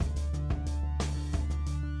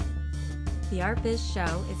The Art Biz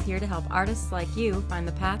Show is here to help artists like you find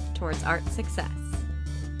the path towards art success.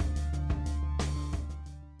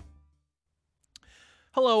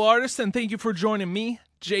 Hello, artists, and thank you for joining me,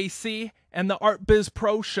 JC, and the Art Biz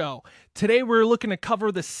Pro Show. Today, we're looking to cover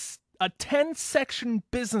a 10-section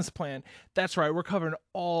business plan. That's right, we're covering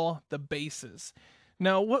all the bases.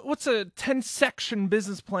 Now, what's a 10-section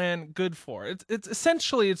business plan good for? It's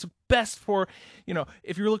essentially, it's best for,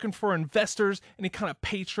 if you're looking for investors, any kind of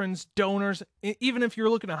patrons, donors, even if you're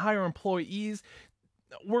looking to hire employees,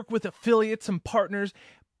 work with affiliates and partners.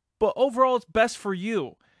 But overall, it's best for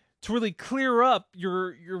you to really clear up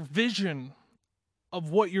your vision of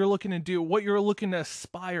what you're looking to do, what you're looking to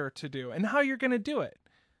aspire to do, and how you're going to do it.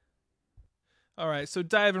 All right, so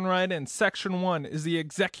diving right in. Section 1 is the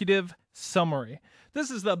executive summary. This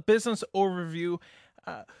is the business overview.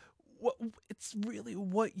 It's really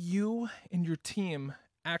what you and your team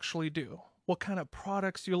actually do. What kind of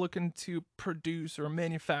products you're looking to produce or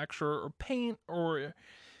manufacture or paint or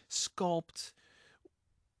sculpt.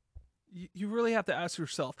 You really have to ask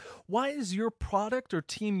yourself, why is your product or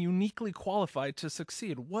team uniquely qualified to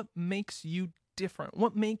succeed? What makes you different?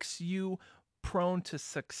 What makes you prone to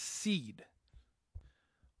succeed?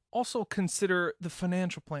 Also consider the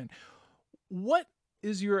financial plan. What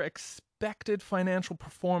is your expected financial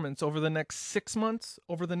performance over the next 6 months,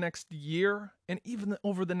 over the next year, and even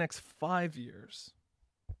over the next 5 years?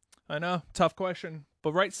 I know, tough question,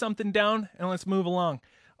 but write something down and let's move along.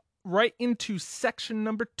 Right into section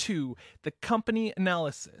number 2, the company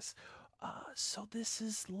analysis. So this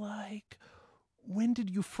is like, when did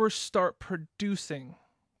you first start producing?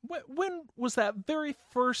 When was that very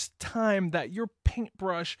first time that your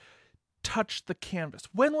paintbrush touched the canvas?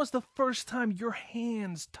 When was the first time your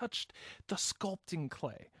hands touched the sculpting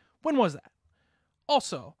clay? When was that?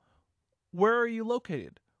 Also, where are you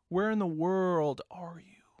located? Where in the world are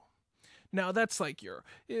you? Now that's like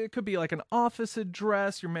it could be like an office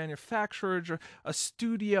address, your manufacturer address, a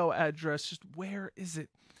studio address, just where is it?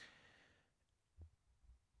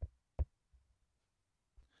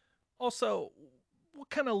 Also, what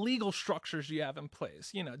kind of legal structures do you have in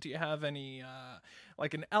place? Do you have any,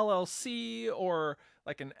 like an LLC or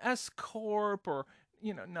like an S Corp or,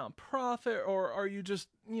 nonprofit, or are you just,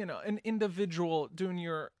 an individual doing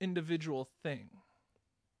your individual thing?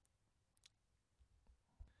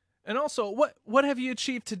 And also, what have you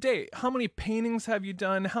achieved to date? How many paintings have you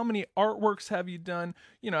done? How many artworks have you done?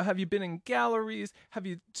 Have you been in galleries? Have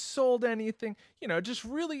you sold anything? Just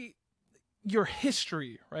really your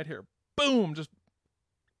history right here. Boom, just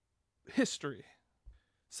history.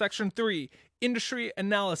 Section 3, industry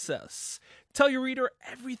analysis. Tell your reader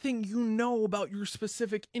everything you know about your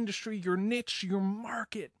specific industry, your niche, your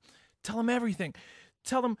market. Tell them everything.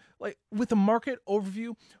 Tell them, like, with a market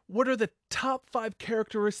overview, what are the top 5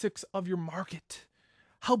 characteristics of your market?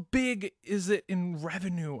 How big is it in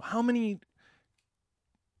revenue? How many,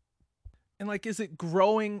 and like, is it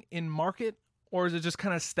growing in market or is it just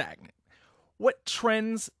kind of stagnant? What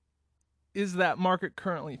trends is that market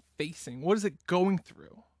currently facing? What is it going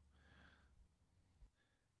through?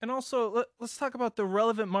 And also, let's talk about the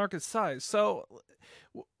relevant market size. So,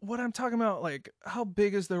 what I'm talking about, like, how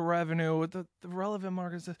big is the revenue? The relevant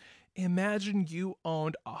market size. Imagine you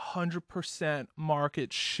owned 100%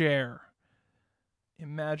 market share.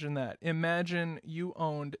 Imagine that. Imagine you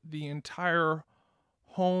owned the entire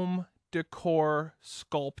home decor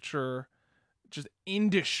sculpture, just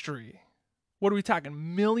industry. What are we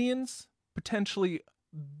talking? Millions? Potentially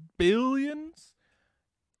billions?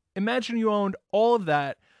 Imagine you owned all of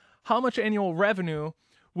that. How much annual revenue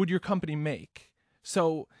would your company make?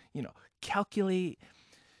 So, calculate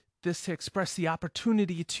this to express the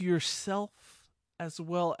opportunity to yourself as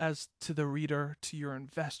well as to the reader, to your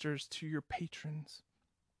investors, to your patrons.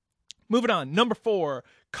 Moving on. Number 4,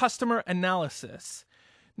 customer analysis.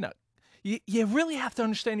 Now, you really have to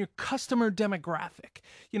understand your customer demographic.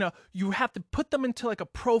 You have to put them into like a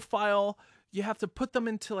profile. You have to put them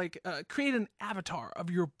into create an avatar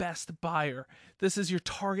of your best buyer. This is your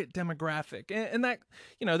target demographic. And that,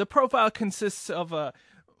 the profile consists of a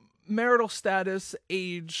marital status,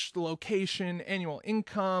 age, location, annual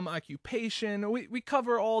income, occupation. We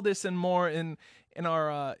cover all this and more in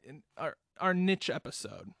our niche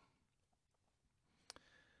episode.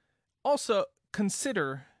 Also,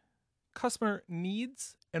 consider customer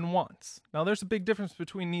needs and wants. Now, there's a big difference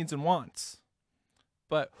between needs and wants.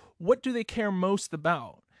 But what do they care most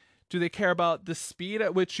about? Do they care about the speed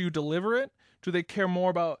at which you deliver it? Do they care more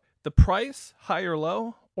about the price, high or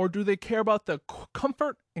low? Or do they care about the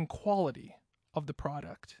comfort and quality of the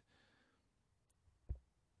product?